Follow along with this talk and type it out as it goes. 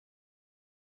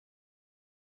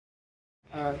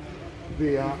at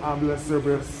the ambulance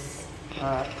service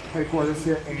headquarters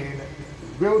here in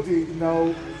Wildey.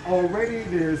 Now, already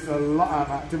there's a lot of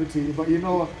activity, but you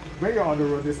know, when you're on the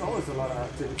road, there's always a lot of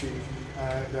activity.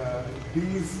 And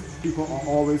these people are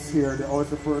always here. They're always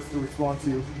the first to respond to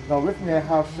you. Now, with me, I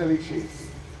have Shelly Chase.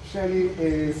 Shelly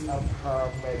is a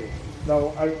paramedic.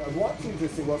 Now, I want you to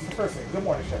say, what's the first thing? Good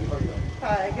morning, Shelly. How are you doing?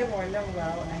 Hi, good morning. I'm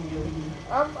well, and you?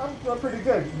 I'm doing pretty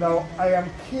good. Now, I am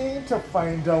keen to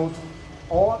find out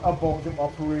all about the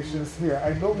operations here.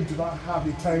 I know we do not have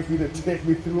the time for you to take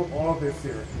me through all of this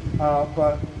here,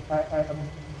 but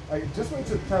I just want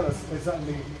you to tell us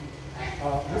exactly,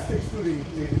 let's take through the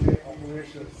day-to-day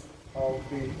operations of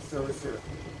the service here.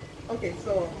 Okay,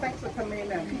 so thanks for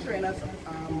coming and featuring us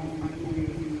on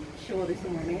the show this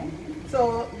morning.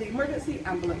 So the emergency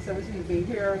ambulance service has been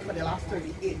here for the last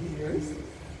 38 years,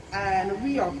 and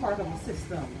we are part of a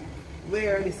system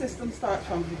where the system starts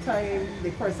from the time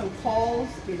the person calls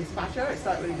the dispatcher. It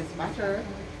starts with the dispatcher,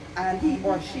 and he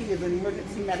or she is an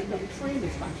emergency medically trained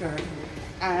dispatcher,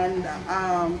 and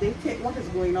they take what is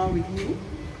going on with you,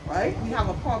 right? We have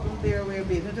a problem there where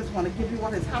they just want to give you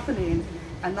what is happening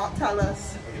and not tell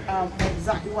us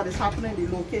exactly what is happening,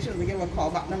 the location, they give a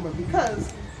callback number,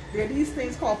 because there are these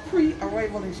things called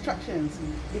pre-arrival instructions.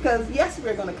 Because yes,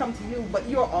 we're going to come to you, but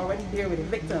you're already there with the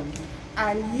victim,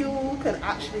 and you can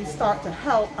actually start to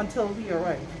help until we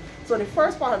arrive. So the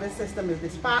first part of the system is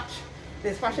dispatch.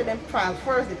 The dispatcher then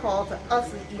transfers the call to us,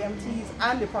 the EMTs,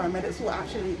 and the paramedics who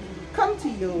actually come to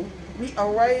you. We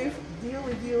arrive, deal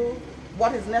with you,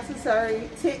 what is necessary,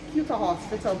 take you to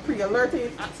hospital,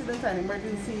 pre-alerting, accident and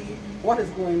emergency, what is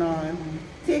going on,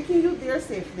 taking you there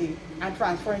safely, and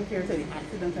transferring care to the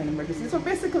accident and emergency. So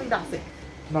basically that's it.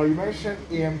 Now you mentioned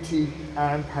EMT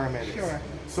and paramedics. Sure.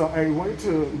 So I want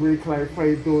to really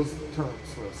clarify those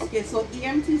terms first. Okay, so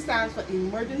EMT stands for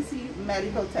Emergency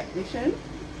Medical Technician.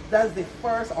 That's the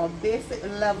first or basic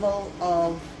level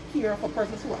of care for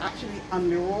persons who are actually on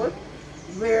the road,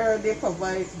 where they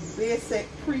provide basic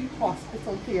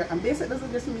pre-hospital care. And basic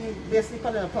doesn't just mean basically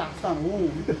putting a plaster on a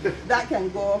wound. That can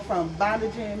go from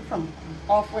bandaging, from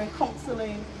offering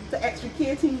counseling, to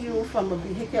extricating you from a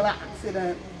vehicular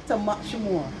accident, to much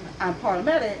more. And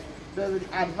paramedic, the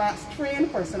advanced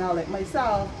trained personnel like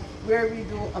myself, where we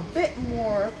do a bit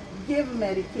more, give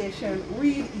medication,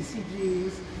 read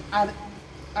ECGs, and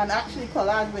actually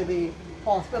collage with the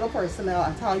hospital personnel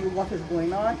and tell you what is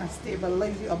going on and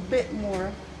stabilize you a bit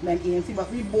more than EMT. But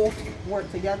we both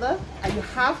work together, and you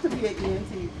have to be an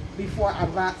EMT before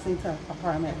advancing to a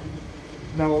paramedic.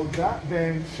 Now that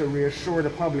then should reassure the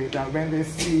public that when they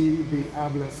see the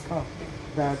ambulance come,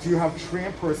 that you have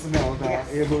trained personnel that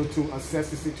Yes. are able to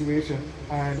assess the situation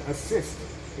and assist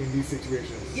in these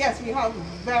situations. Yes, we have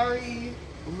very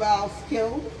well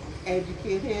skilled,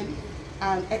 educated,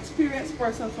 and experienced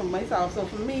persons from myself. So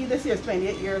for me, this year is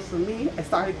 28 years for me. I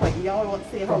started quite young, I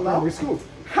won't say how From long. primary school.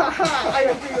 I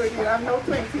agree with you, I'm now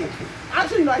 20.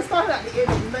 Actually, no, I started at the age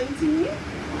of 19,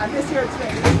 and this year is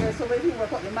 28 years, so maybe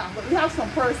work out the math. But we have some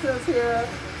persons here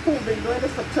who've been doing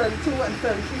this for 32 and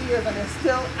 33 years, and they're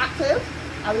still active.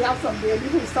 And we have some babies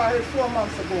who started 4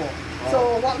 months ago. Wow.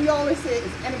 So what we always say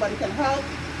is anybody can help.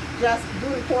 Just do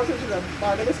the course, which is a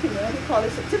Barbados Community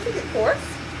College certificate course,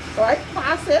 right?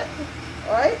 Pass it,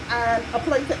 right? And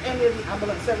apply to any of the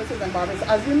ambulance services in Barbados.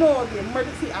 As you know, the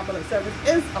emergency ambulance service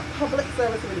is a public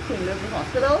service with the Queen Elizabeth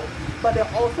Hospital, but they're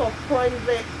also a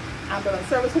private ambulance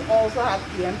service who also have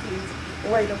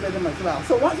EMTs right with them as well.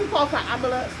 So once you call for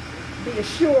ambulance, be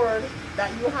assured that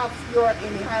you're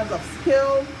in the hands of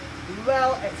skilled,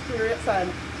 well experienced and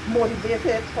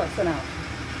motivated personnel.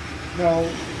 Now,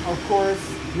 of course,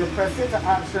 you're pressed into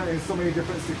action in so many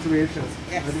different situations.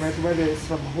 Yes. As you mentioned, whether it's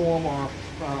from home or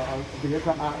a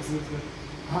vehicle accident.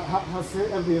 Has there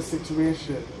ever been a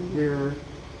situation where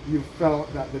you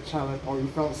felt that the challenge, or you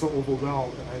felt so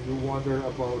overwhelmed and you wonder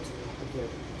about,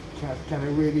 okay, can I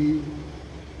really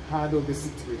handle this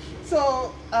situation?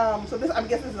 So, so this, I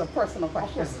guess this is a personal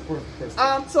question. Of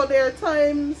course. So there are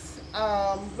times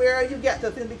where you get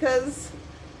to think, because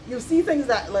you see things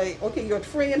that, like, okay, you're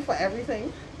trained for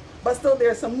everything, but still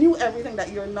there's some new everything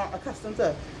that you're not accustomed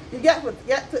to. You get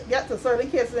to certain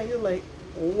cases and you're like,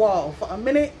 wow, for a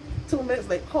minute, 2 minutes,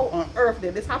 like, how on earth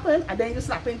did this happen? And then you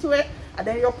snap into it, and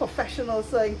then your professional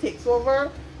side takes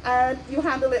over, and you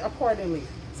handle it accordingly.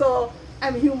 So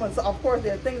I'm human, so of course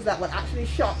there are things that would actually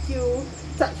shock you,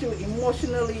 touch you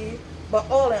emotionally, but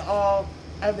all in all,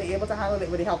 I've been able to handle it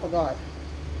with the help of God.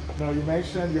 Now you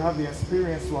mentioned you have the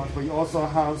experienced ones, but you also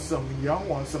have some young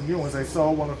ones, some new ones. I saw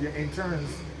one of your interns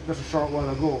just a short while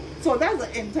ago. So that's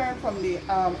an intern from the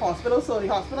hospital. So the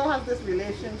hospital has this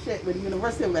relationship with the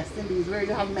University of West Indies where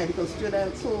you have medical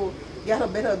students who get a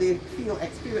bit of the field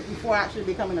experience before actually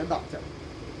becoming a doctor.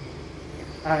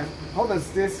 And how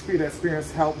does this field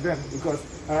experience help them?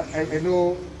 Because I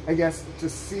know, I guess, to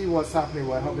see what's happening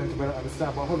will help them to better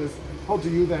understand, but how do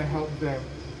you then help them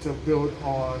to build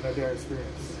on their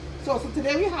experience? So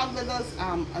today we have with us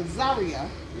Azaria.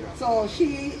 Yeah. So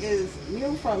she is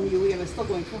new from UE and is still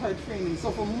going through her training. So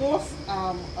for most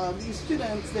of these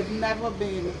students, they've never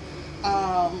been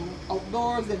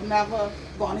outdoors, they've never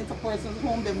gone into a person's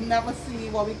home, they've never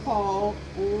seen what we call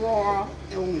raw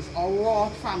illness or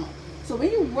raw trauma. So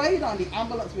when you ride on the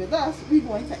ambulance with us, we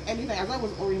go into anything. As I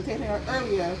was orientating her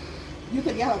earlier, you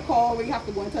can get a call where you have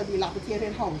to go into a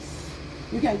dilapidated house.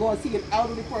 You can go and see an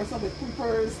elderly person with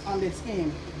creepers on their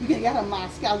skin. You can get a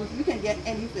mass casualty. You can get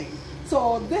anything.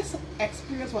 So this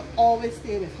experience will always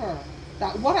stay with her.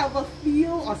 That whatever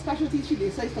field or specialty she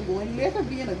decides to go in, later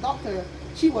being a doctor,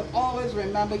 she would always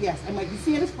remember, yes, I might be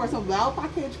seeing this person well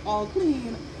packaged, all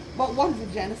clean, but what is the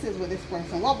genesis with this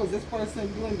person? What was this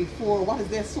person doing before? What is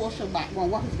their social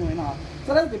background? What is going on?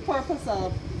 So that's the purpose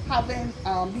of having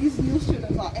these new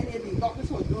students or any of the doctors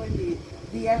who are doing the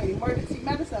DM in emergency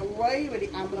medicine right with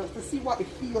the ambulance to see what the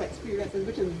field experience is,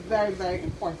 which is very, very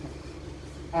important.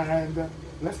 And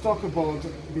let's talk about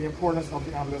the importance of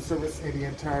the ambulance service in the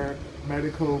entire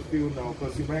medical field now,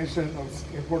 because you mentioned it's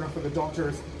important for the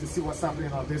doctors to see what's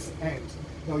happening on this end.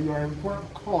 Now, you're an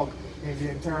important cog in the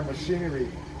entire machinery.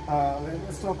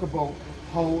 Let's talk about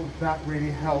how that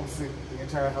really helps in the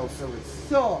entire health service.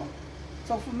 So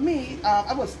for me,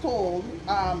 I was told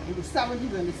in the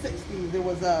 70s and the 60s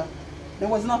there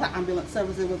was not an ambulance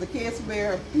service. It was a case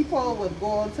where people would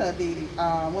go to the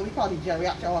what we call the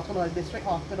geriatric hospital or the district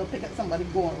hospital, pick up somebody,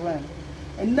 go and run.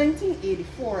 In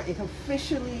 1984, it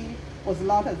officially was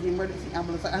launched as the emergency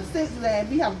ambulance. And since then,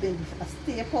 we have been a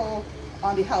staple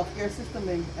on the healthcare system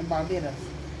in Barbados.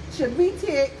 Should we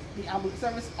take the ambulance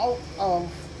service out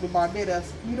of the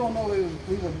Barbados, we don't know where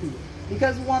we would be.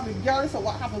 Because one, regardless of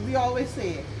what happens, we always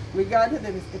say, regardless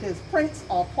if it is prince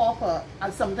or pauper,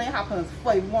 and something happens,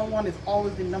 511 is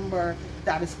always the number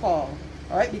that is called.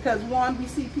 All right, because one, we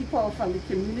see people from the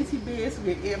community base,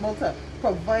 we're able to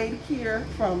provide care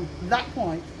from that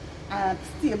point and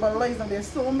stabilize them. There's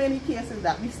so many cases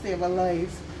that we stabilize,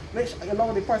 which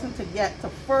allow the person to get to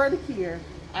further care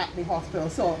at the hospital.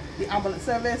 So the ambulance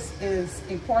service is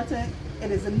important,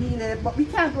 it is needed, but we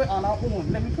can't do it on our own.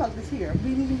 Let me plug this here. We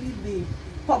need the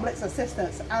public's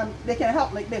assistance, and they can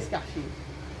help like this, Gashi.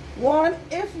 One,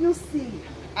 if you see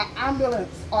an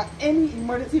ambulance or any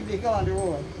emergency vehicle on the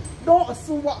road, don't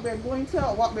assume what we're going to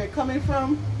or what we're coming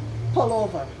from, pull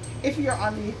over. If you're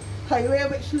on the highway,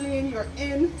 which lane you're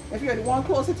in, if you're the one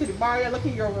closer to the barrier,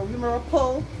 looking your rearview mirror,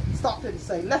 pull, stop to the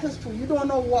side. Let us through. You don't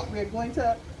know what we're going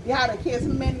to. We had a case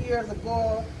many years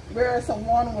ago where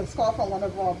someone was called from one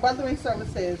of our brethren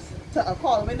services to a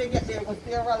call. When they get there, it was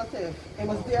their relative. It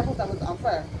was their house that was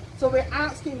unfair. So we're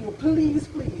asking you, please,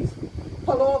 please,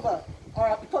 pull over.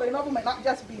 Or pulling over might not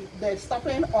just be dead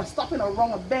stopping or stopping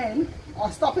around a bend or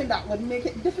stopping that would make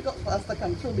it difficult for us to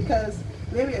come through, because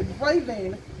when we are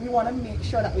driving, we want to make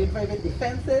sure that we're driving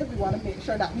defensive. We want to make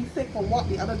sure that we think for what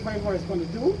the other driver is going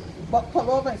to do, but pull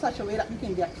over in such a way that we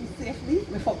can get through safely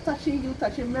without touching you,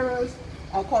 touching mirrors,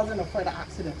 or causing a further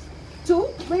accidents. Two,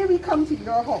 when we come to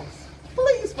your house,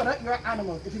 please put out your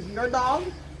animals. It is your dog,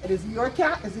 it is your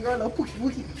cat, it's your little pookie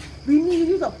wookie. We need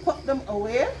you to put them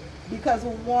away, because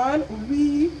one,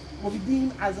 we will be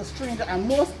deemed as a stranger, and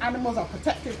most animals are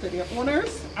protected to their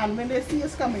owners, and when they see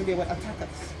us coming, they will attack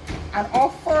us. And our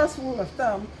first rule of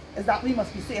thumb is that we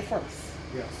must be safe first.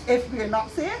 Yes. If we're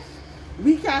not safe,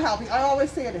 we can't help you. I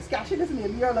always say this, Cashy, this may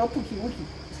be your little pookie wookie,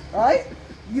 right?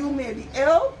 You may be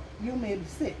ill, you may be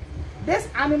sick. This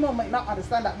animal might not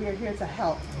understand that we are here to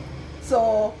help.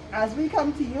 So as we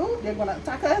come to you, they're going to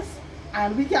attack us,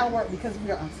 and we can't work because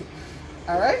we are unsafe.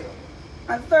 All right?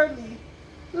 And thirdly,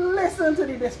 listen to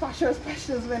the dispatcher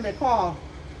specialists when they call,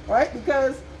 right?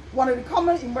 Because one of the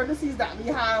common emergencies that we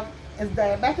have is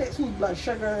diabetics whose blood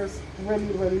sugar is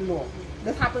really, really low.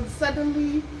 This happens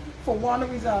suddenly for one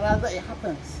reason or another. It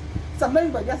happens.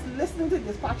 Sometimes by just listening to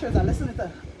dispatchers and listening to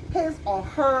his or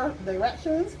her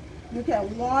directions, you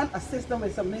can, one, assist them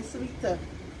with something sweet to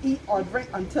eat or drink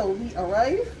until we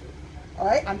arrive. All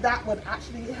right, and that would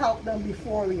actually help them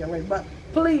before we arrive. But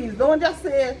please don't just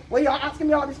say, well, you're asking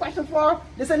me all these questions for,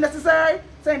 this ain't necessary,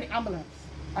 send the ambulance.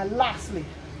 And lastly,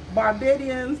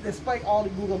 Barbadians, despite all the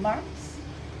Google Maps,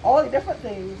 all the different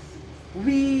things,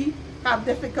 we have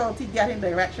difficulty getting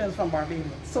directions from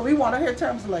Barbadians. So we want to hear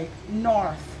terms like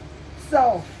north,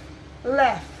 south,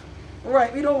 left,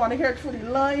 Right, we don't want to hear through the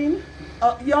line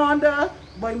up yonder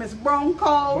by Miss Brown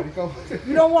call.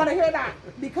 You don't want to hear that,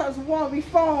 because one, we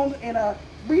found in a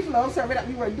brief little survey that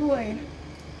we were doing,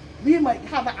 we might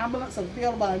have an ambulance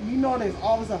available, and we know there's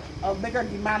always a bigger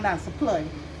demand than supply.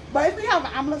 But if we have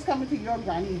an ambulance coming to your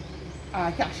granny,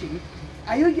 Kashi,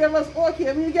 and you give us, okay,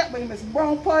 when you get by Miss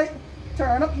Brown pipe,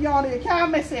 turn up yonder, you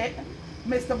can't miss it.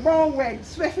 Mr. Brown, where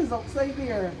Swift is outside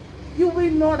there, you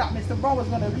will know that Mr. Brown was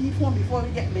going to leave home before we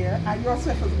get there, and your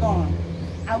Swift is gone.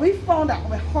 And we found that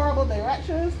with horrible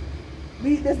directions,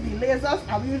 this delays us,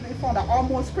 and we usually found that our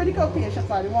most critical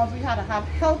patients are the ones we had to have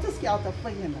helter-skelter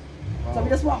fleeing. So we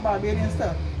just want Barbadians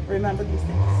to remember these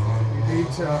things. We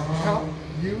need to help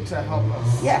you to help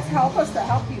us. Yes, help us to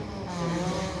help you.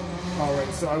 All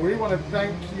right, so I really want to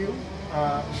thank you,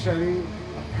 Shelly,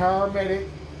 a paramedic,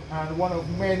 and one of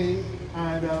many,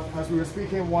 and as we were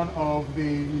speaking, one of the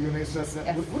units just,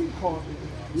 yes. What do you call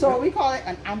it? So we call it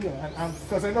an ambulance.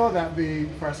 Because I know that the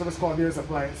fire service call there's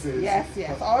appliances. Yes,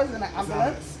 always in an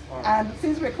ambulance. Right. And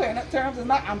since we're clearing up terms, it's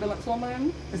not ambulance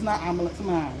woman, it's not ambulance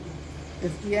man.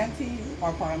 It's EMT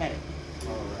or paramedic.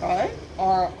 All right?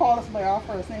 Or call us by our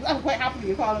first names. I'm quite happy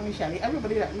you're calling me Shelly.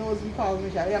 Everybody that knows me calls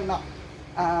me Shelly. I'm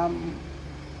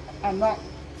not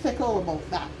fickle about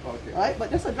that. Okay. Right? But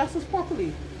just address us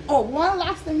properly. Oh, one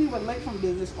last thing we would like from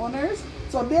business owners.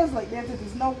 So there's now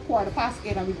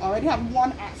 8:15 and we've already had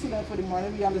one accident for the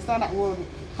morning. We understand that road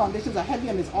conditions are heavy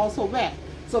and it's also wet.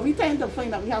 So we tend to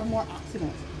find that we have more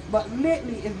accidents. But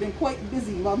lately it's been quite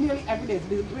busy. Well, nearly every day it's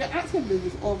busy. We're asking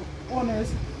business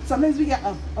owners, sometimes we get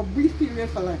a brief period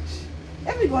for lunch.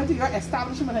 If we go into your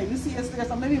establishment and you see us there,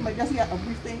 sometimes we might just get a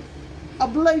brief thing.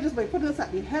 Oblige us by putting us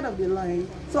at the head of the line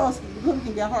so we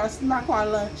can get our snack or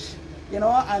lunch, you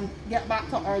know, and get back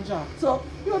to our job. So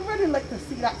we would really like to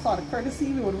see that sort of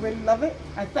courtesy. We would really love it.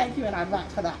 And thank you in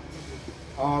advance for that.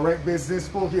 All right, business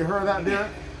folk, you heard that there.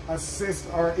 Assist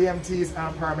our EMTs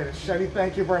and paramedics. Shelly,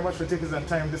 thank you very much for taking some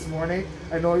time this morning.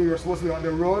 I know you were supposed to be on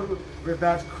the road with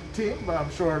that team, but I'm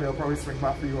sure they'll probably swing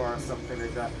back for you or something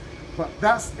like that. But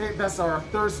that's it. That's our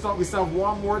third stop. We still have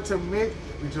one more to make.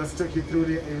 We just took you through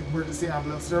the emergency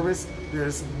ambulance service.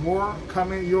 There's more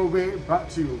coming your way. Back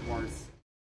to you, Morris.